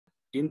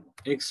in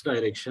X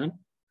direction.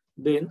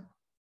 Then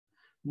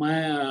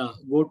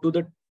go to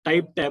the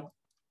type tab.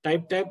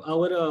 Type tab,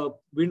 our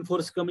wind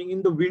force coming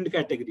in the wind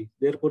category.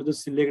 Therefore,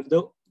 select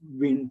the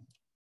wind.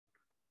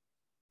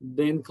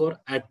 Then for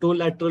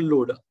lateral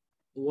load,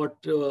 what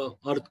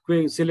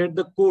earthquake, select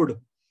the code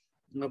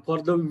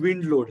for the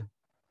wind load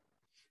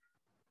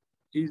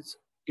is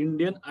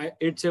Indian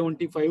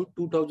 875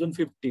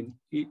 2015.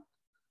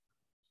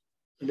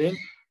 Then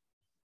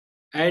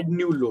add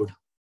new load.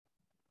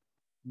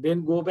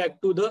 Then go back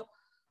to the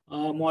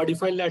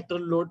modify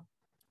lateral load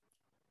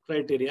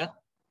criteria.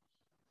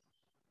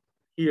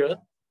 Here,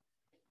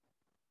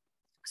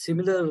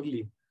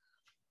 similarly,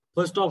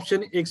 first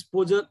option,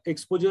 exposure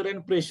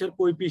and pressure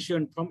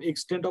coefficient from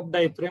extent of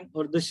diaphragm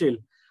or the shell.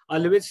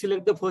 Always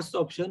select the first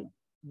option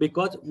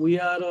because we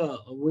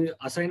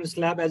assign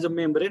slab as a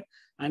membrane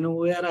and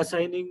we are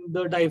assigning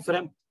the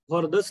diaphragm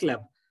for the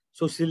slab.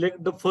 So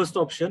select the first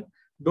option.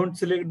 Don't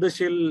select the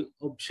shell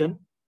option.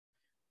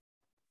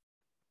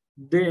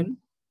 Then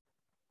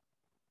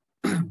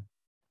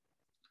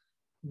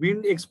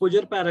wind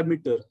exposure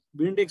parameter.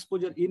 Wind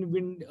exposure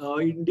in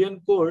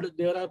Indian code,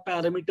 there are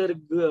parameter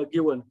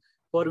given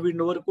for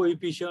windover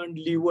coefficient,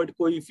 leeward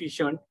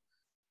coefficient.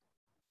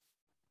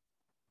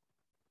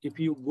 If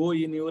you go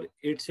in your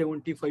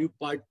 875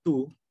 part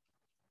 2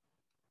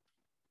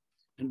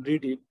 and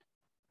read it,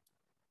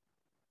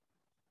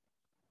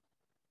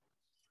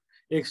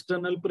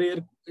 external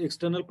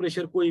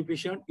pressure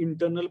coefficient,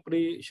 internal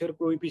pressure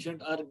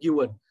coefficient are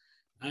given,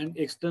 and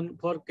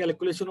for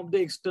calculation of the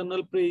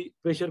external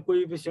pressure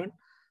coefficient,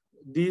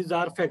 these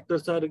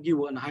factors are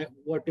given.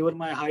 Whatever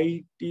my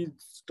height is,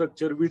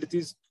 structure width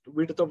is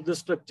width of the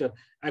structure.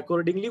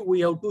 Accordingly,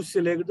 we have to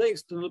select the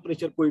external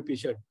pressure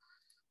coefficient.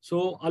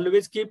 So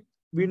always keep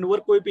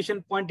windover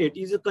coefficient 0.8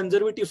 is a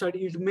conservative side.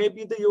 It may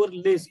be your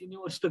less in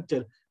your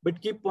structure,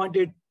 but keep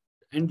 0.8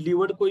 and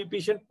leeward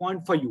coefficient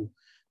 0.5.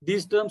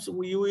 These terms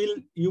you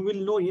will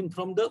know in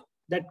from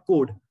that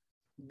code.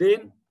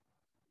 Then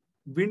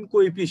wind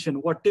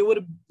coefficient,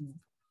 whatever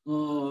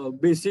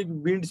basic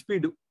wind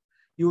speed,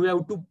 you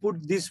have to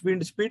put this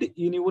wind speed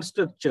in your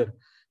structure.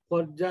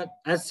 For that,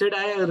 as said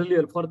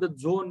earlier, for the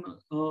zone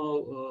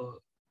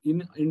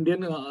in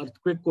Indian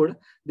earthquake code,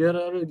 there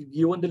are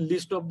given the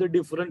list of the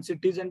different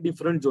cities and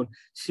different zone.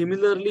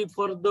 Similarly,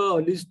 for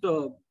the list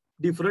of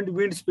different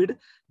wind speed,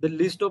 the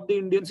list of the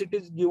Indian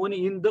cities given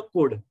in the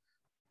code.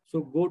 So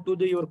go to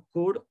your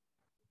code.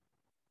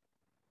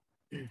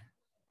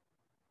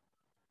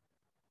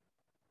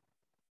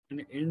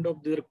 And end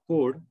of their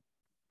code,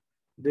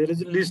 there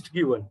is a list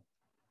given.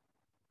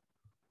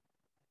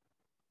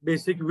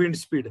 Basic wind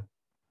speed.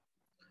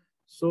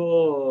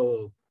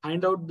 So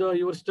find out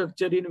your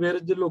structure in where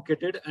is it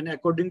located and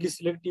accordingly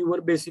select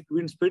your basic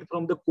wind speed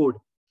from the code.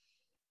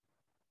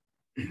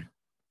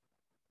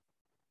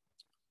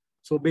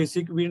 So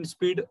basic wind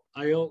speed,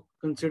 I have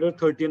considered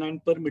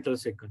 39 per meter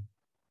second.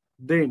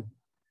 Then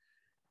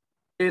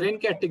terrain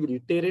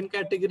category. Terrain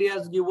category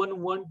has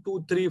given 1,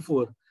 2, 3,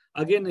 4.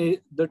 Again,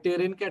 the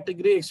terrain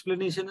category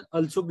explanation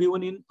also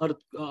given in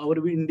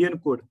our Indian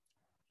code.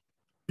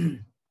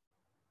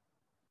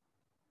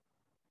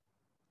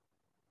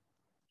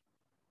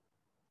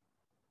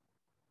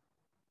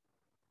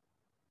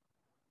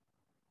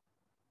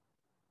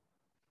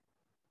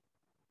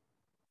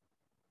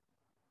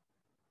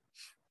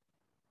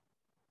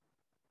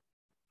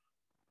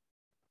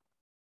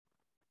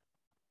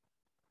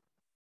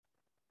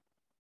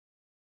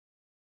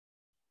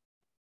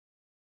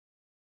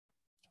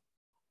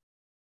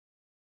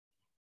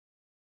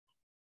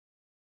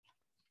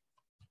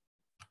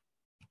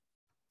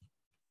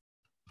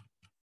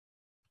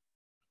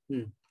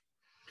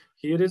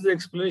 Here is the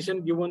explanation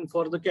given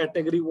for the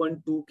category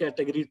 1 to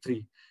category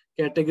 3.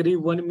 Category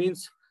 1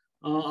 means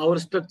our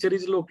structure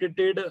is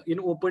located in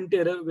open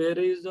terrain,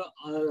 whereas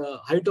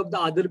height of the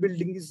other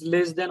building is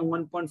less than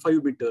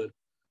 1.5 meter.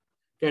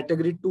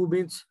 Category 2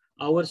 means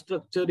our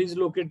structure is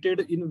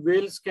located in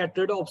well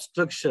scattered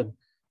obstruction.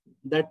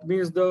 That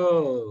means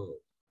the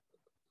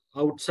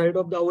outside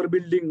of our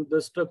building,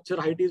 the structure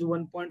height is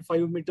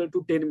 1.5 meter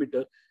to 10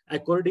 meter.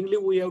 Accordingly,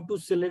 we have to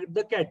select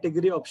the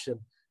category option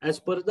as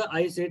per the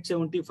IS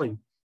 875.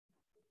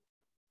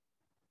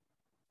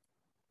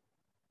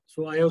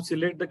 So I have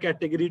selected the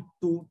category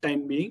 2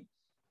 time being.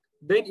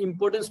 Then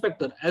importance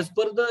factor. As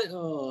per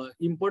the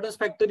importance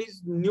factor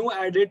is new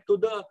added to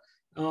the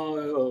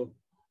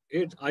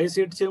IS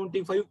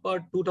 875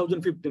 part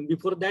 2015.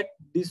 Before that,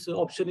 this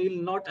option is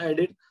not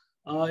added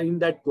in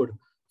that code.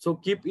 So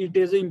keep it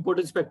as an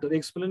importance factor.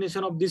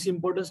 Explanation of this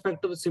importance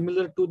factor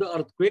similar to the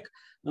earthquake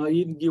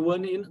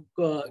given in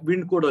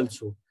wind code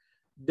also.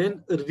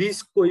 Then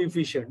risk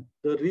coefficient.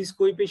 The risk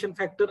coefficient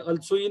factor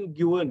also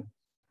given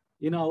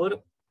in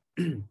our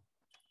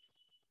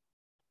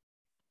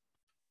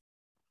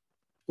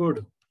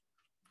code.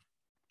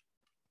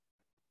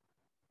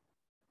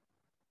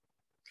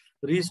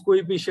 Risk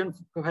coefficient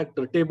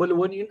factor, table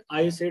 1 in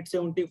IS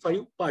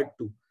 875 part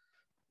 2.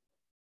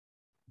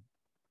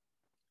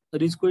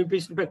 Risk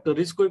coefficient factor.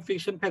 Risk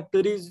coefficient factor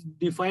is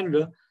defined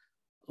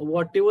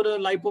whatever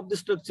life of the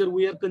structure,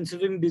 we are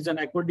considering design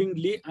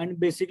accordingly and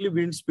basically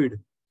wind speed.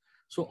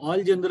 So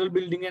all general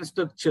building and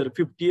structure,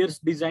 50 years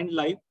design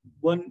life,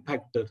 one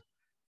factor.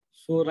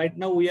 So right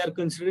now we are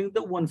considering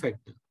the one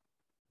factor.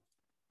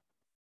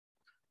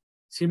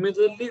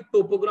 Similarly,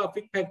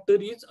 topographic factor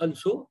is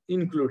also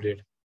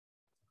included.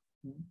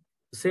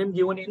 Same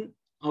given in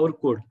our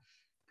code.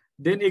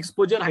 Then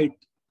exposure height,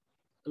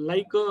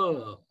 like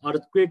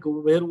earthquake,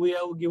 where we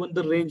have given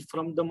the range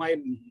from the my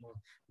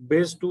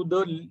base to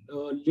the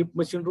lift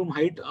machine room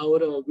height,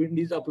 our wind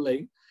is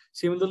applying.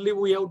 Similarly,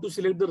 we have to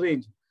select the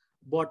range.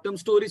 Bottom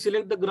story,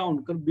 select the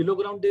ground. Because below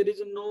ground, there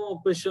is no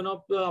question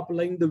of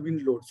applying the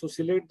wind load. So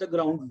select the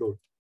ground load.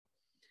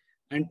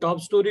 And top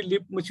story,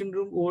 lift machine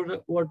room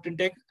or water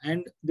tank.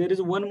 And there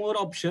is one more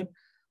option.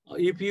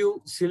 If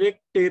you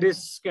select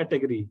terrace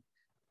category,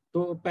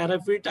 so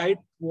parapet height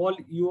wall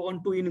you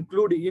want to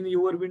include in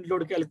your wind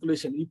load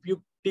calculation. If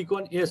you tick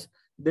on yes,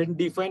 then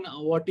define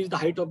what is the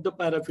height of the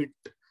parapet.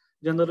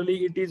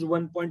 Generally, it is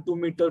 1.2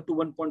 meter to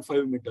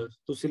 1.5 meters.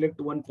 So select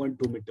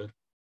 1.2 meter.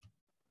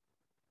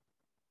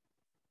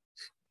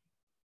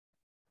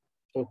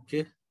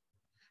 Okay.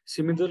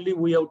 Similarly,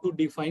 we have to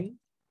define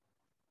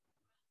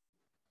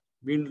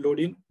wind load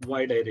in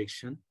Y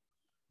direction.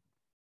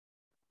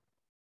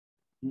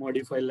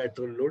 Modify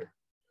lateral load.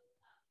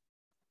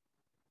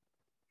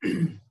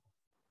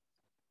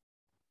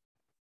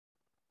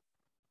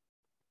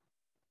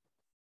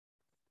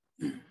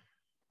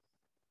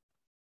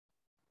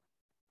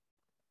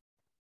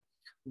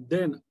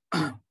 Then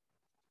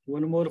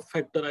one more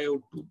factor I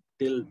have to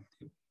tell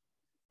you.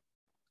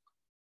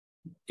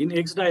 In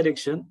X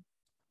direction,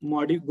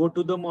 go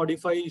to the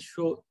modify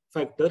show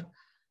factor.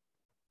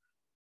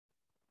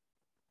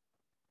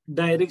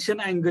 Direction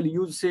angle,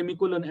 use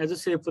semicolon as a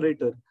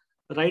separator.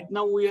 Right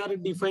now we are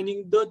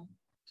defining the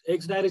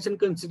X direction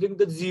considering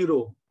the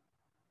 0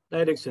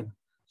 direction.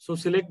 So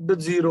select the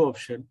 0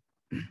 option.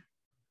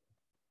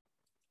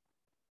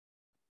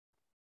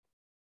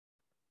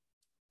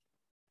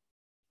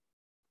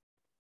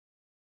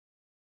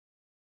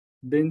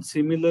 Then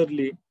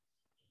similarly,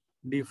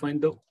 define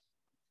the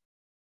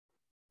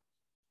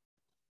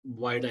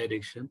Y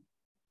direction.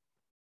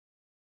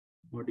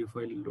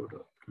 Modify load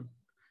option.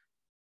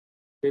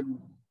 Then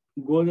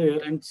go there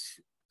and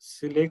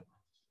select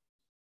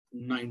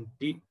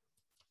 90,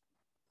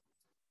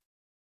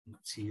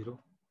 0.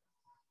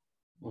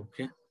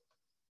 Okay.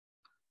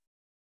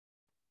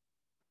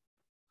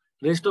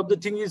 Rest of the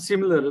thing is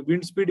similar.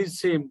 Wind speed is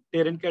same.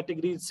 Terrain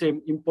category is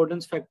same.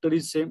 Importance factor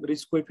is same.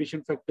 Risk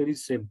coefficient factor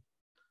is same.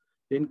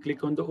 Then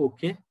click on the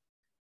OK.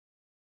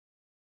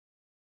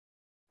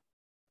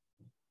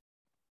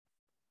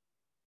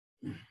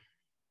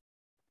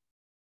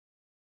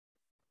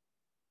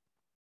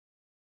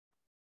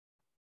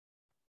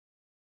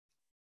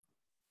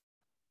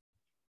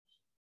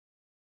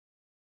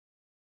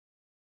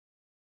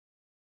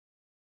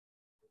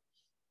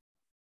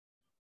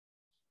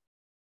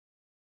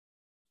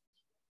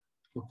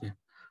 Okay.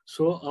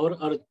 So our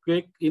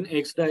earthquake in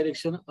X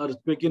direction,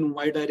 earthquake in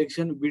Y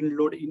direction, wind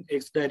load in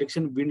X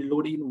direction, wind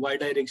load in Y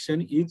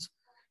direction is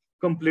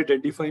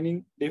completed.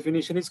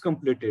 Definition is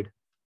completed.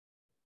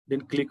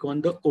 Then click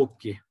on the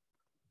OK.